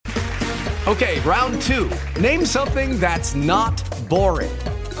Okay, round 2. Name something that's not boring.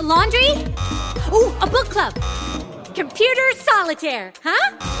 A laundry? Ooh, a book club. Computer solitaire,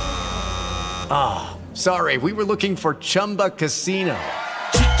 huh? Ah, sorry, we were looking for Chumba Casino.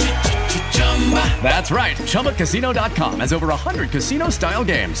 That's right, ChumbaCasino.com has over 100 casino-style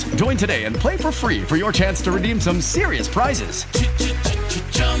games. Join today and play for free for your chance to redeem some serious prizes.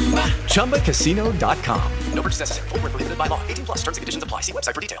 ChumbaCasino.com. No purchase necessary. Void where prohibited by law. 18+ terms and conditions apply. See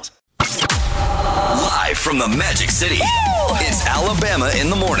website for details. Live from the Magic City, it's Alabama in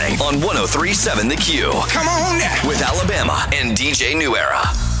the Morning on 103.7 The Q. Come on now. With Alabama and DJ New Era.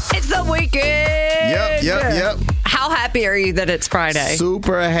 It's the weekend. Yep. How happy are you that it's Friday?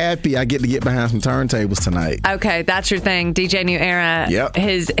 Super happy. I get to get behind some turntables tonight. Okay, that's your thing. DJ New Era. Yep.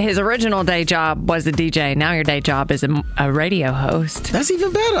 His original day job was a DJ. Now your day job is a radio host. That's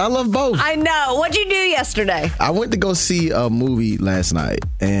even better. I love both. I know. What'd you do yesterday? I went to go see a movie last night,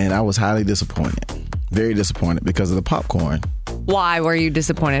 and I was highly disappointed. Very disappointed because of the popcorn. Why were you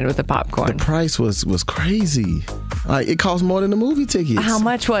disappointed with the popcorn? The price was crazy. Like, it cost more than the movie tickets. How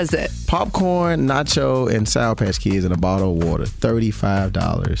much was it? Popcorn, nacho, and Sour Patch Kids in a bottle of water.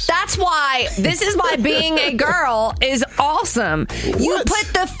 $35. That's why This Is My Being a Girl is awesome. You put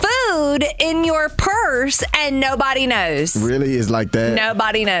the food in your purse and nobody knows. Really? It's like that?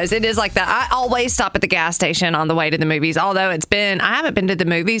 Nobody knows. It is like that. I always stop at the gas station on the way to the movies, although I haven't been to the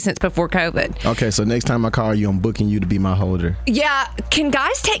movies since before COVID. Okay, so next time I call you, I'm booking you to be my holder. Yeah. Can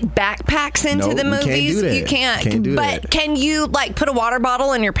guys take backpacks into the movies? You can't do that. But can you put a water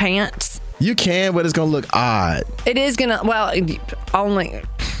bottle in your pants? You can, but it's going to look odd. It is going to, only.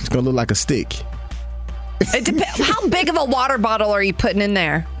 It's going to look like a stick. It depends. How big of a water bottle are you putting in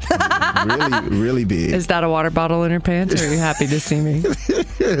there? Really big. Is that a water bottle in your pants, or are you happy to see me?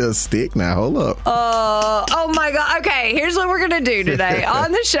 A stick now. Hold up. Oh my God. Okay, here's what we're going to do today.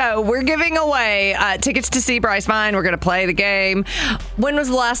 On the show, we're giving away tickets to see Bryce Vine. We're going to play the game. When was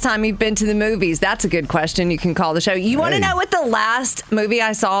the last time you've been to the movies? That's a good question. You can call the show. You want to know what the last movie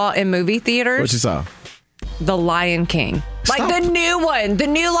I saw in movie theaters? What you saw? The Lion King. Like the new one. The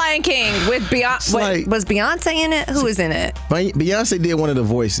new Lion King with Beyonce. Was Beyonce in it? Who was in it? Beyonce did one of the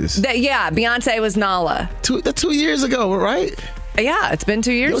voices. Beyonce was Nala. 2 years ago, right? Yeah, it's been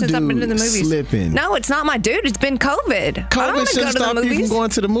 2 years since I've been to the movies. Slipping. No, it's not my dude. It's been COVID. COVID shouldn't stop you from going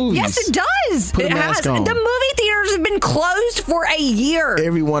to the movies. Yes, it does. Put a mask on. The movie theaters have been closed for a year.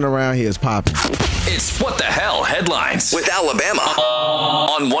 Everyone around here is popping. It's What the Hell Headlines with Alabama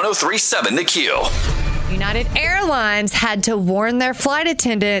on 103.7 The Q. United Airlines had to warn their flight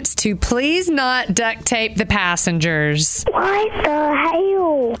attendants to please not duct tape the passengers. What the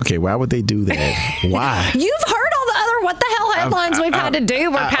hell? Okay, why would they do that? Why? You've heard all the other what the hell headlines we've had to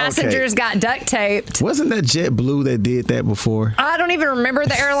do where passengers got duct taped. Wasn't that JetBlue that did that before? I don't even remember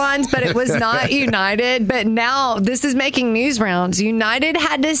the airlines, but it was not United. But now this is making news rounds. United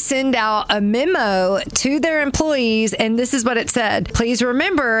had to send out a memo to their employees, and this is what it said. Please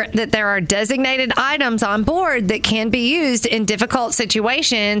remember that there are designated items on board that can be used in difficult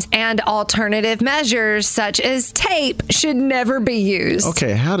situations, and alternative measures such as tape should never be used.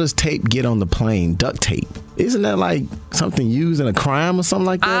 Okay, how does tape get on the plane? Duct tape. Isn't that like something used in a crime or something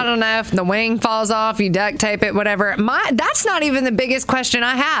like that? I don't know. If the wing falls off, you duct tape it, whatever. That's not even the biggest question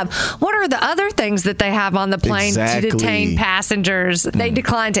I have. What are the other things that they have on the plane to detain passengers? They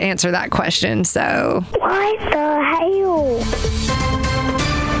declined to answer that question, so. What the hell?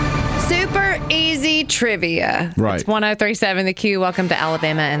 Super easy trivia. Right. It's 103.7 The Q. Welcome to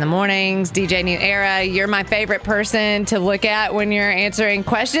Alabama in the Mornings. DJ New Era, you're my favorite person to look at when you're answering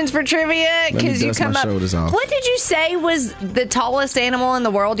questions for trivia because you come up. What did you say was the tallest animal in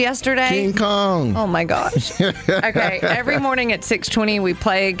the world yesterday? King Kong. Oh my gosh. Okay. Every morning at 6:20 we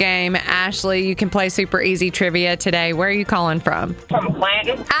play a game. Ashley, you can play super easy trivia today. Where are you calling from? From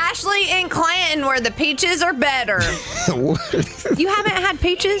Clanton. Ashley in Clanton, where the peaches are better. You haven't had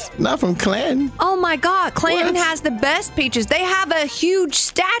peaches? Not from Clanton. Oh my God, Clanton has the best peaches. They have a huge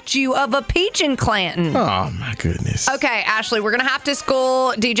statue of a peach in Clanton. Oh my goodness. Okay, Ashley, we're going to have to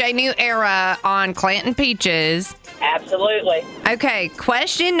school DJ New Era on Clanton peaches. Absolutely. Okay,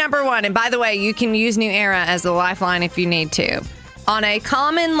 question number 1. And by the way, you can use New Era as a lifeline if you need to. On a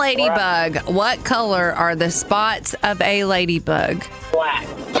common ladybug, what color are the spots of a ladybug? Black.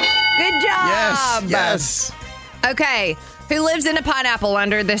 Good job. Yes. Okay, who lives in a pineapple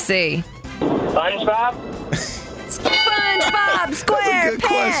under the sea? SpongeBob. SpongeBob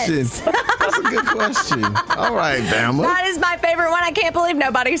SquarePants. That's a good question. All right, Bama. That is my favorite one. I can't believe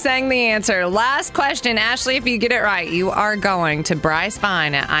nobody's saying the answer. Last question, Ashley, if you get it right, you are going to Bryce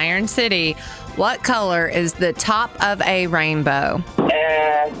Vine at Iron City. What color is the top of a rainbow?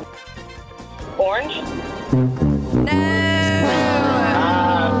 Orange? No.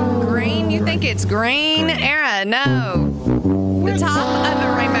 Green? You think it's green? Era, no. The top of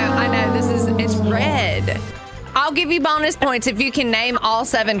a rainbow. I know, it's red. I'll give you bonus points if you can name all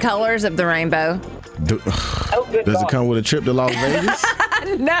 7 colors of the rainbow. Good Does God. it come with a trip to Las Vegas?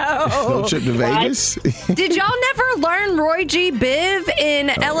 No. No trip to Vegas? Did y'all never learn Roy G. Biv in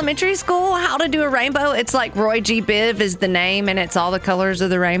elementary school? How to do a rainbow? It's like Roy G. Biv is the name, and it's all the colors of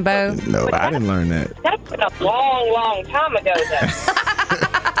the rainbow. No, I didn't learn that. That's been a long, long time ago, though.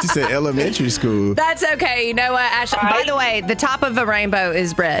 She said elementary school. That's okay. You know what, Ashley? By the way, the top of a rainbow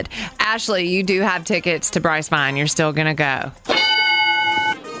is red. Ashley, you do have tickets to Bryce Vine. You're still going to go.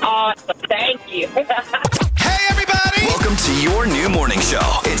 Awesome. Thank you. Hey, everybody! Welcome to your new morning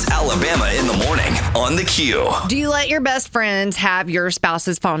show. It's Alabama in the Morning on the Q. Do you let your best friends have your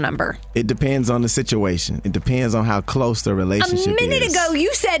spouse's phone number? It depends on the situation. It depends on how close the relationship is. A minute ago,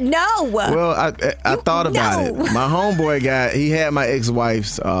 you said no. Well, I thought about it. My homeboy he had my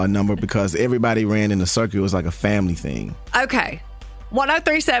ex-wife's number because everybody ran in a circle. It was like a family thing. Okay.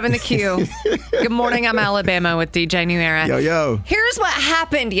 1037 The Q. Good morning. I'm Alabama with DJ New Era. Yo. Here's what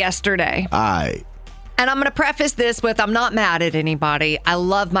happened yesterday. All right. And I'm going to preface this with I'm not mad at anybody. I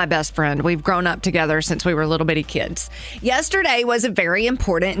love my best friend. We've grown up together since we were little bitty kids. Yesterday was a very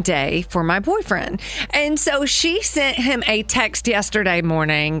important day for my boyfriend. And so she sent him a text yesterday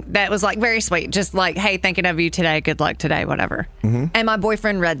morning that was like very sweet. Just like, hey, thinking of you today. Good luck today, whatever. Mm-hmm. And my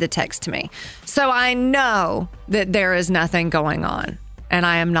boyfriend read the text to me. So I know that there is nothing going on. And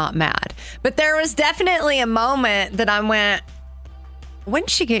I am not mad. But there was definitely a moment that I went, when did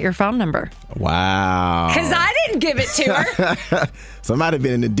she get your phone number? Wow. Because I didn't give it to her. Somebody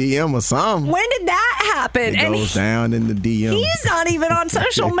been in the DM or something. When did that happen? It goes down in the DM. He's not even on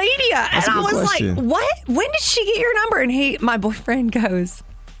social media. That's and a I good was question. like, what? When did she get your number? And my boyfriend goes,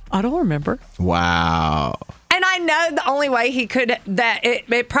 I don't remember. Wow. And I know the only way he could, that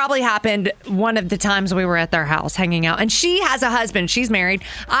it probably happened one of the times we were at their house hanging out. And she has a husband. She's married.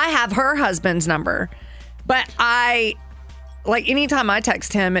 I have her husband's number. But anytime I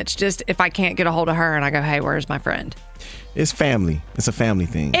text him, it's just if I can't get a hold of her and I go, hey, where's my friend? It's family. It's a family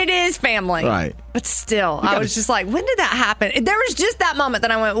thing. It is family. Right. But still, I was just like, when did that happen? There was just that moment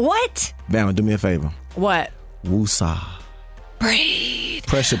that I went, what? Bama, do me a favor. What? Woosah. Breathe.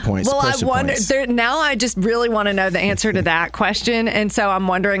 Pressure points. Well, pressure I wonder. points. Now I just really want to know the answer to that question, and so I'm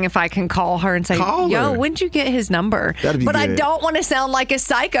wondering if I can call her and say, Call "Yo, her. when did you get his number?" That'd be but I good. don't want to sound like a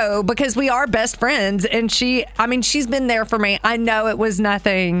psycho because we are best friends, and she's been there for me. I know it was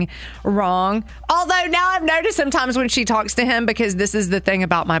nothing wrong. Although now I've noticed sometimes when she talks to him, because this is the thing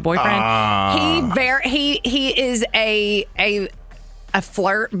about my boyfriend, he is a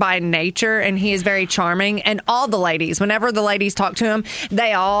flirt by nature, and he is very charming. And all the ladies, whenever the ladies talk to him,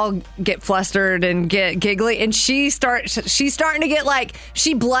 they all get flustered and get giggly. And she's starting to get like,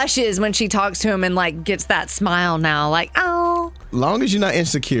 she blushes when she talks to him and like gets that smile now, like, oh. Long as you're not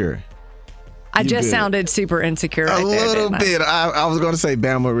insecure. I You just good. sounded super insecure right A there, little didn't I? bit. I was going to say,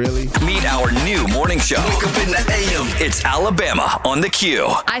 Bama, really? Meet our new morning show. Wake up in the AM. It's Alabama on the Q.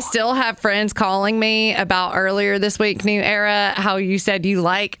 I still have friends calling me about earlier this week, New Era, how you said you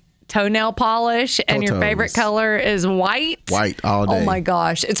like toenail polish and your Toe favorite toes. color is white. White all day. Oh my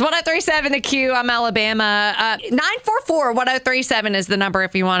gosh. It's 1037 The Q. I'm Alabama. 944-1037 is the number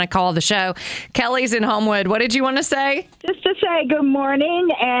if you want to call the show. Kelly's in Homewood. What did you want to say? Just to say good morning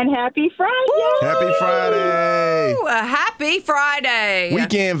and happy Friday. Happy Friday. Ooh, a happy Friday.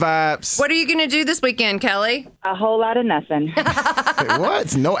 Weekend vibes. What are you going to do this weekend, Kelly? A whole lot of nothing.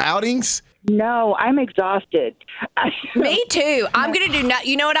 What? No outings? No, I'm exhausted. Me too. I'm going to do,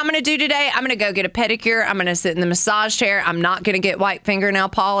 you know what I'm going to do today? I'm going to go get a pedicure. I'm going to sit in the massage chair. I'm not going to get white fingernail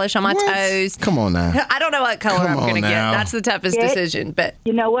polish on my toes. Come on now. I don't know what color Come I'm going to on get. now. That's the toughest decision. But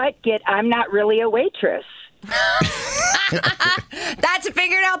You know what? I'm not really a waitress. that's a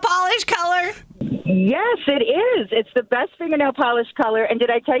fingernail polish color. Yes, it is. It's the best fingernail polish color. And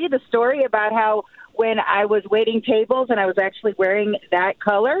did I tell you the story about how when I was waiting tables and I was actually wearing that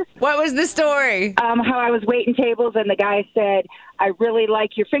color? What was the story? How I was waiting tables and the guy said, I really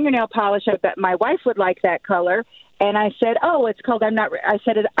like your fingernail polish. I bet my wife would like that color. And I said, oh, it's called I'm not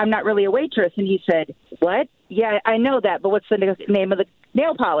really a waitress. And he said, what? Yeah, I know that, but what's the name of the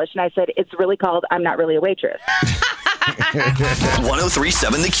nail polish? And I said, it's really called I'm not really a waitress.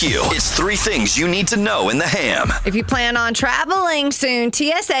 1037 The Q. It's 3 things you need to know in the ham. If you plan on traveling soon,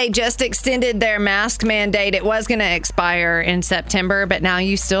 TSA just extended their mask mandate. It was going to expire in September, but now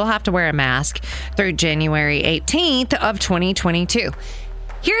you still have to wear a mask through January 18th of 2022.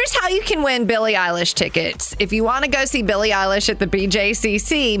 Here's how you can win Billie Eilish tickets. If you want to go see Billie Eilish at the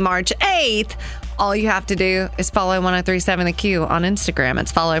BJCC March 8th, all you have to do is follow 1037 The Q on Instagram.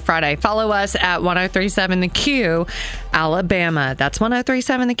 It's Follow Friday. Follow us at 1037 The Q, Alabama. That's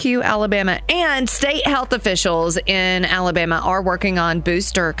 1037 The Q, Alabama. And state health officials in Alabama are working on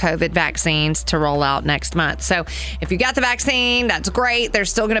booster COVID vaccines to roll out next month. So if you got the vaccine, that's great.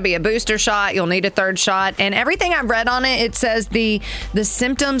 There's still going to be a booster shot. You'll need a third shot. And everything I've read on it, it says the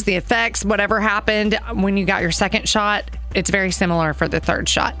symptoms, the effects, whatever happened when you got your second shot, it's very similar for the third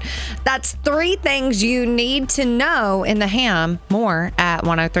shot. That's 3 things you need to know in the ham. More at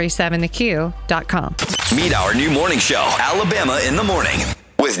 1037theq.com. Meet our new morning show, Alabama in the Morning,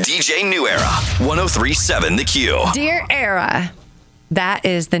 with DJ New Era, 1037 The Q. Dear Era, that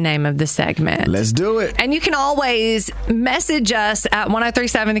is the name of the segment. Let's do it. And you can always message us at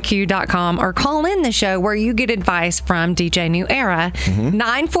 1037theq.com or call in the show where you get advice from DJ New Era.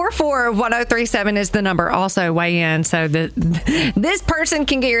 944-1037 is the number. Also weigh in so that this person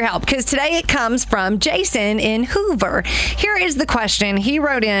can get your help, because today it comes from Jason in Hoover. Here is the question. He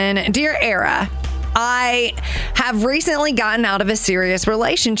wrote in, Dear Era, I have recently gotten out of a serious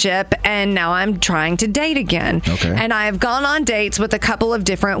relationship and now I'm trying to date again. Okay. And I've gone on dates with a couple of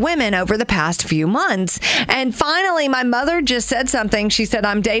different women over the past few months. And finally, my mother just said something. She said,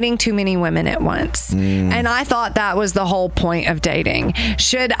 I'm dating too many women at once. And I thought that was the whole point of dating.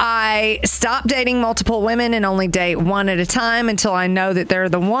 Should I stop dating multiple women and only date one at a time until I know that they're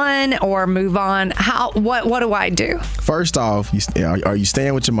the one, or move on? What do I do? First off, are you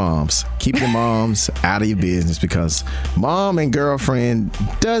staying with your moms? Keep your moms out of your business, because mom and girlfriend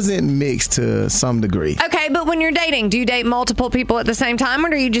doesn't mix to some degree. Okay, but when you're dating, do you date multiple people at the same time,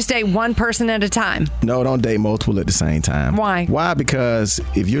 or do you just date one person at a time? No, don't date multiple at the same time. Why? Why? Because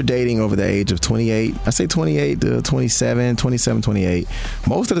if you're dating over the age of 28, I say 28 to 27, 28,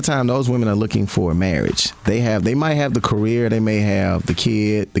 most of the time those women are looking for a marriage. They might have the career, they may have the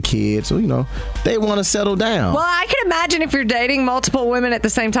kids, so they want to settle down. Well, I can imagine if you're dating multiple women at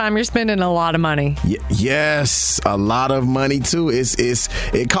the same time, you're spending a lot of money. Yes, a lot of money too.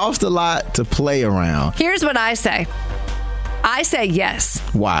 It costs a lot to play around. Here's what I say. I say yes.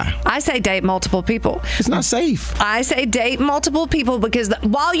 Why? I say date multiple people. It's not safe. I say date multiple people because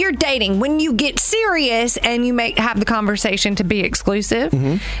while you're dating, when you get serious and you have the conversation to be exclusive,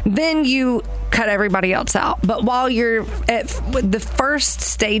 then you cut everybody else out. But while you're at the first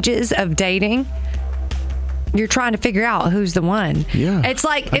stages of dating, you're trying to figure out who's the one. Yeah. It's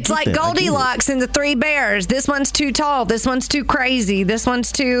like Goldilocks and the 3 bears. This one's too tall. This one's too crazy. This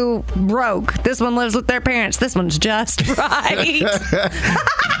one's too broke. This one lives with their parents. This one's just right.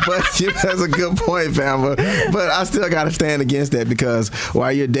 But that's a good point, Pamela. But I still got to stand against that, because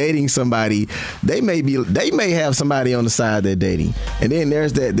while you're dating somebody, they may have somebody on the side they're dating, and then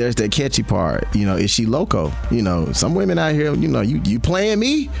there's that catchy part. Is she loco? Some women out here, you playing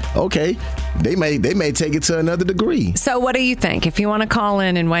me? Okay, they may take it to another degree. So what do you think? If you want to call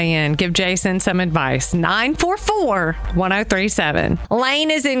in and weigh in, give Jason some advice. 944-1037.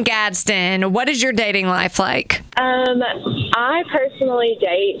 Lane is in Gadsden. What is your dating life like? I personally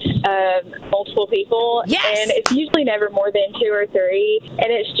date multiple people. Yes. And it's usually never more than 2 or 3.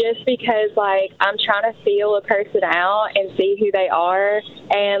 And it's just because, I'm trying to feel a person out and see who they are.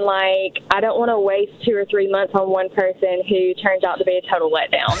 And, I don't want to waste 2 or 3 months on one person who turns out to be a total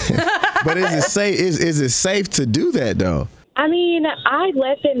letdown. But is it safe? Is it safe to do that, though? I mean, I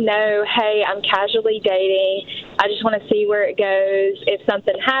let them know, hey, I'm casually dating. I just want to see where it goes. If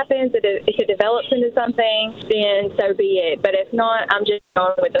something happens, if it develops into something, then so be it. But if not, I'm just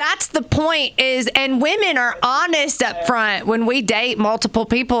going with it. That's the point and women are honest up front. When we date multiple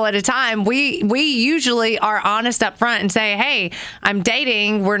people at a time, we usually are honest up front and say, hey, I'm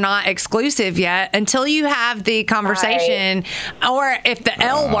dating. We're not exclusive yet, until you have the conversation. Right. Or if the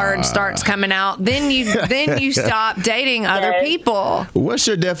L word starts coming out, then you stop dating other people. What's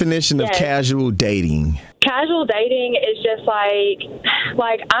your definition of casual dating? Casual dating is just like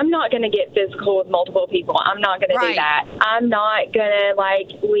I'm not going to get physical with multiple people. I'm not going to do that. I'm not going to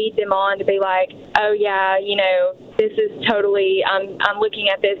lead them on to be like, oh yeah, this is totally. I'm looking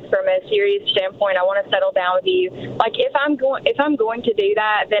at this from a serious standpoint. I want to settle down with you. If I'm going to do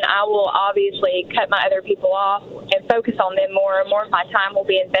that, then I will obviously cut my other people off and focus on them more. And more of my time will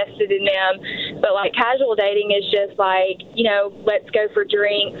be invested in them. But casual dating is just let's go for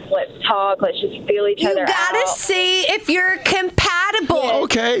drinks, let's talk, let's just feel each other gotta out. see if you're compatible.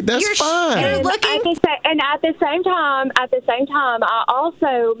 Okay, that's fine. You're And looking. at the same time, I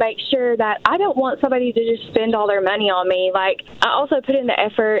also make sure that I don't want somebody to just spend all their money on me. Like, I also put in the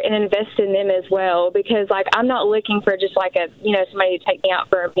effort and invest in them as well, because like I'm not looking for just like somebody to take me out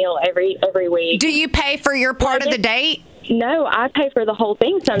for a meal every week. Do you pay for your part of the date? No, I pay for the whole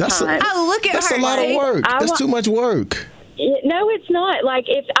thing sometimes. Look at That's her. a lot of work. That's too much work. No, it's not. Like,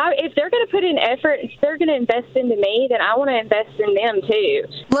 if they're going to put in effort, if they're going to invest into me, then I want to invest in them too.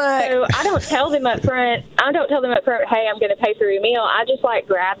 So I don't tell them up front. Hey, I'm going to pay for your meal. I just like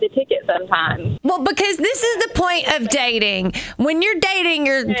grab the ticket sometimes. Well, because this is the point of dating. When you're dating,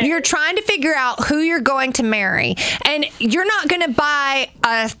 you're trying to figure out who you're going to marry, and you're not going to buy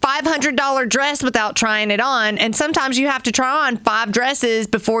a $500 dress without trying it on. And sometimes you have to try on 5 dresses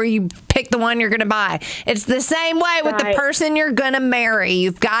before you pick the one you're going to buy. It's the same way with the person you're going to marry.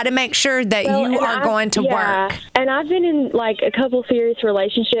 You've got to make sure that you are going to work. And I've been in like a couple serious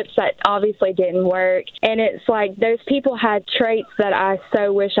relationships that obviously didn't work. And it's like those people had traits that I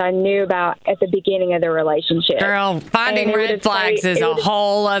so wish I knew about at the beginning of the relationship. Girl, finding red flags is a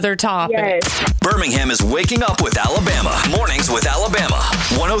whole other topic. Yes. Birmingham is waking up with Alabama. Mornings with Alabama.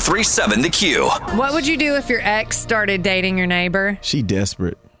 103.7 The Q. What would you do if your ex started dating your neighbor? She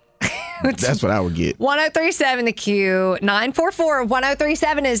desperate. That's what I would get. 1037 The Q.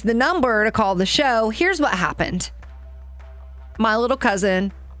 944-1037 is the number to call the show. Here's what happened. My little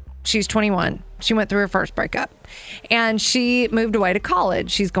cousin, she's 21. She went through her first breakup. And she moved away to college.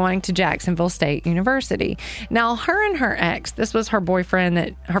 She's going to Jacksonville State University. Now, her and her ex, this was her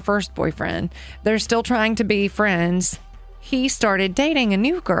boyfriend, her first boyfriend. They're still trying to be friends. He started dating a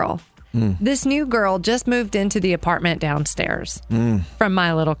new girl. This new girl just moved into the apartment downstairs from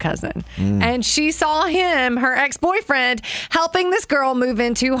my little cousin. And she saw him, her ex-boyfriend, helping this girl move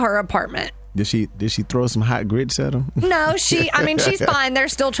into her apartment. Did she throw some hot grits at him? No, she's fine. They're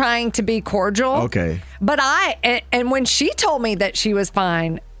still trying to be cordial. Okay. But and when she told me that she was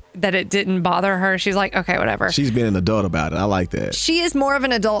fine, that it didn't bother her, she's like, okay, whatever. She's been an adult about it. I like that. She is more of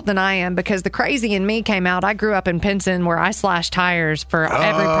an adult than I am, because the crazy in me came out. I grew up in Pinson, where I slashed tires for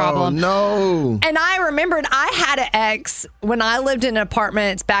every problem. No. And I remembered I had an ex when I lived in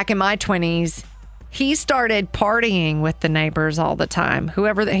apartments back in my 20s. He started partying with the neighbors all the time.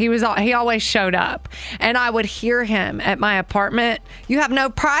 He always showed up. And I would hear him at my apartment. You have no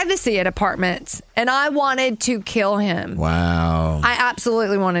privacy at apartments. And I wanted to kill him. Wow. I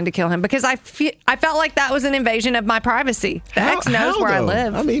absolutely wanted to kill him, because I felt like that was an invasion of my privacy. The ex knows where I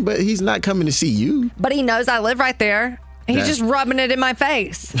live. I mean, but he's not coming to see you. But he knows I live right there. He's just rubbing it in my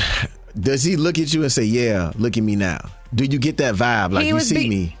face. Does he look at you and say, yeah, look at me now? Do you get that vibe? Like, you see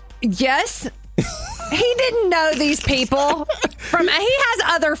me? Yes. He didn't know these people. He has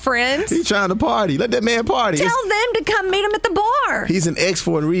other friends. He's trying to party. Let that man party. Tell them to come meet him at the bar. He's an ex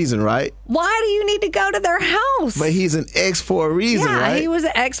for a reason, right? Why do you need to go to their house? But he's an ex for a reason, right? Yeah, he was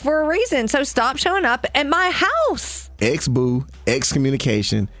an ex for a reason. So stop showing up at my house. Ex-boo,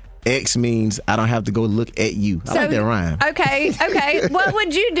 ex-communication. X means I don't have to go look at you. I like that rhyme. Okay. What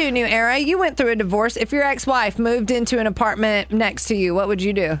would you do, New Era? You went through a divorce. If your ex-wife moved into an apartment next to you, what would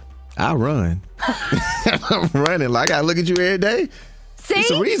you do? I run. I'm running. Like, I look at you every day. See?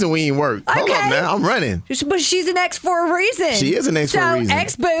 It's a reason we ain't work. Okay. Hold up now. I'm running. But she's an ex for a reason. She is an ex for a reason. So,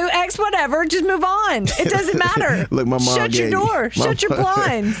 ex-boo, ex-whatever, just move on. It doesn't matter. Look, my mom Shut your door. Shut your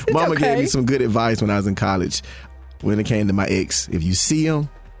blinds. It's Mama okay. gave me some good advice when I was in college. When it came to my ex, if you see him,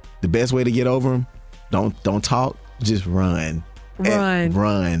 the best way to get over him, don't talk, just run.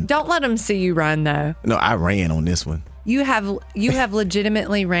 Run. Don't let them see you run, though. No, I ran on this one. You have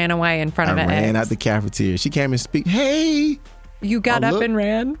legitimately ran away in front of an ex. I ran out the cafeteria. She came and speak. Hey. You got up and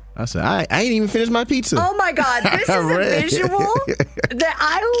ran? I said, I ain't even finished my pizza. Oh, my God. This is a visual that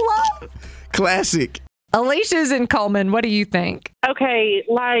I love. Classic. Alicia's in Coleman. What do you think? Okay,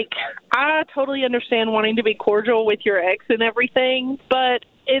 I totally understand wanting to be cordial with your ex and everything, but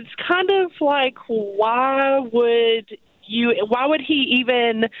it's kind of like, why would he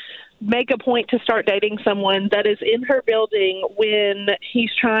even make a point to start dating someone that is in her building when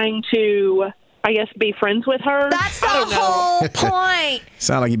he's trying to, I guess, be friends with her? That's the whole point.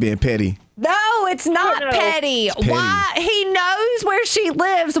 Sound like you're being petty. No, it's not petty. Why? He knows where she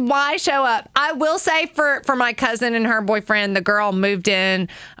lives. Why show up? I will say for my cousin and her boyfriend, the girl moved in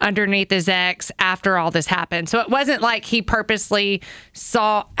underneath his ex after all this happened. So it wasn't like he purposely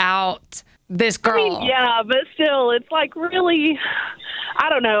sought out this girl. I mean, yeah, but still, it's like really, I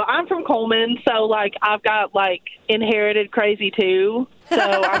don't know. I'm from Coleman, so I've got inherited crazy too.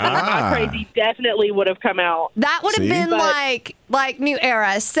 So my crazy definitely would have come out. That would have been like New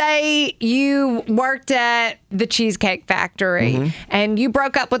Era. Say you worked at the Cheesecake Factory and you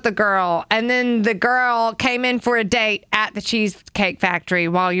broke up with the girl, and then the girl came in for a date at the Cheesecake Factory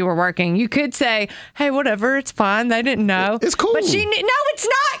while you were working. You could say, hey, whatever, it's fine. They didn't know. It's cool. But no, it's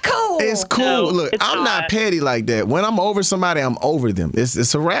not cool. It's cool. No, Look, it's I'm not petty like that. When I'm over somebody, I'm over them.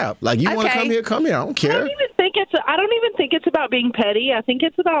 It's a wrap. Like, you want to come here, come here. I don't care. I don't even think it's about being petty. I think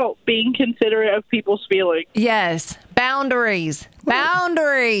it's about being considerate of people's feelings. Yes. Boundaries.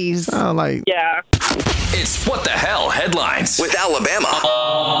 Boundaries. Yeah. It's What the Hell Headlines with Alabama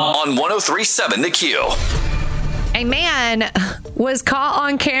on 103.7 The Q. A man was caught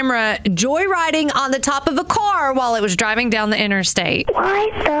on camera joyriding on the top of a car while it was driving down the interstate.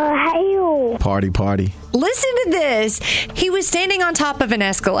 What the hell? Party. Listen to this. He was standing on top of an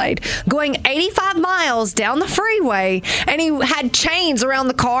Escalade going 85 miles down the freeway, and he had chains around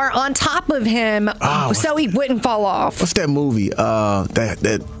the car on top of him so he wouldn't fall off. What's that movie?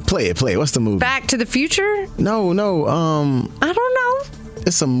 That play it. What's the movie? Back to the Future? No. I don't know.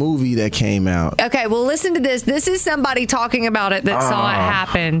 It's a movie that came out. Okay, well, listen to this. This is somebody talking about it that saw it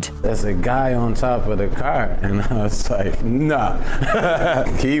happen. There's a guy on top of the car, and I was like, nah.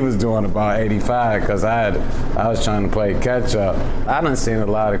 He was doing about 85 because I was trying to play catch up. I done seen a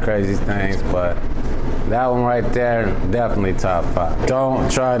lot of crazy things, but that one right there, definitely top 5.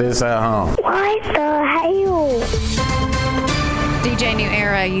 Don't try this at home. What the hell? DJ New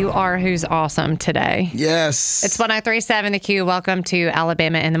Era, you are who's awesome today. Yes. It's 103.7 The Q. Welcome to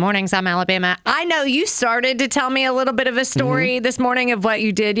Alabama in the Mornings. I'm Alabama. I know you started to tell me a little bit of a story this morning of what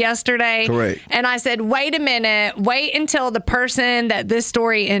you did yesterday. Correct. And I said, wait a minute. Wait until the person that this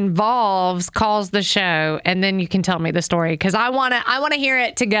story involves calls the show, and then you can tell me the story, because I want to hear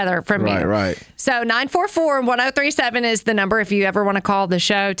it together from you. Right. So 944-1037 is the number if you ever want to call the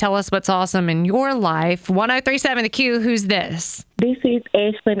show. Tell us what's awesome in your life. 1037 The Q. Who's this? This is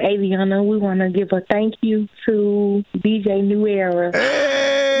Ashley and Aviana. We want to give a thank you to DJ New Era.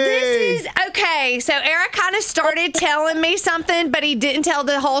 This is okay. So Eric kind of started telling me something, but he didn't tell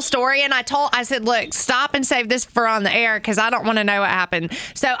the whole story. And I said, look, stop and save this for on the air, because I don't want to know what happened.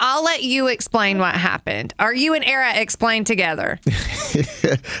 So I'll let you explain what happened. Are you and Eric explain together?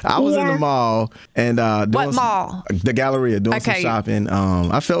 I was in the mall and what mall? The Galleria, doing some shopping.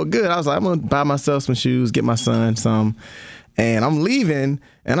 I felt good. I was like, I'm gonna buy myself some shoes, get my son some. And I'm leaving,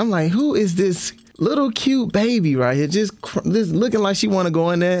 and I'm like, who is this little cute baby right here? Just looking like she want to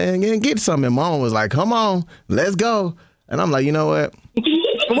go in there and get something. And Mom was like, come on, let's go. And I'm like, you know what?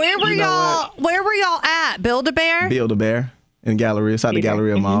 Where were y'all at? Build-A-Bear? Build-A-Bear in Galleria, inside the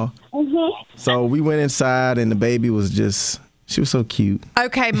Galleria Mall. So we went inside, and the baby was she was so cute.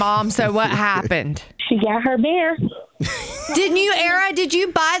 Okay, Mom, so what happened? She got her bear. Did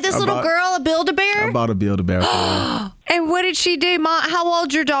you buy this little girl a Build-A-Bear? I bought a Build-A-Bear for her. And what did she do, Mom? How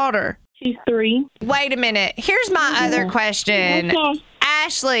old's your daughter? She's 3. Wait a minute. Here's my other question. Okay.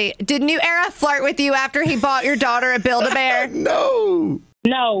 Ashley, did New Era flirt with you after he bought your daughter a Build-A-Bear? No.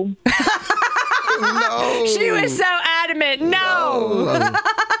 No. No. She was so adamant. No.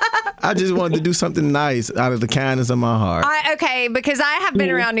 I just wanted to do something nice out of the kindness of my heart. Because I have been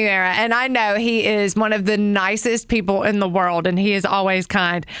around New Era, and I know he is one of the nicest people in the world, and he is always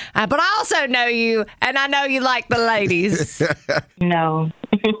kind. But I also know you, and I know you like the ladies. No.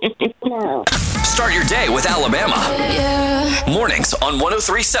 No. Start your day with Alabama. Mornings on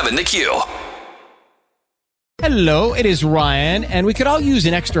 103.7 The Q. Hello, it is Ryan, and we could all use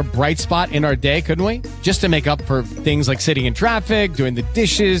an extra bright spot in our day, couldn't we? Just to make up for things like sitting in traffic, doing the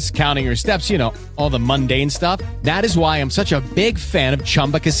dishes, counting your steps, all the mundane stuff. That is why I'm such a big fan of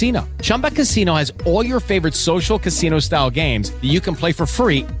Chumba Casino. Chumba Casino has all your favorite social casino-style games that you can play for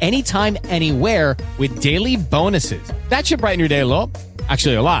free anytime, anywhere with daily bonuses. That should brighten your day a little.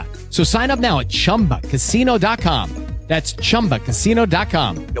 Actually, a lot. So sign up now at ChumbaCasino.com. That's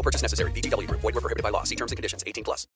ChumbaCasino.com. No purchase necessary. VGW Group. Void where prohibited by law. See terms and conditions. 18+.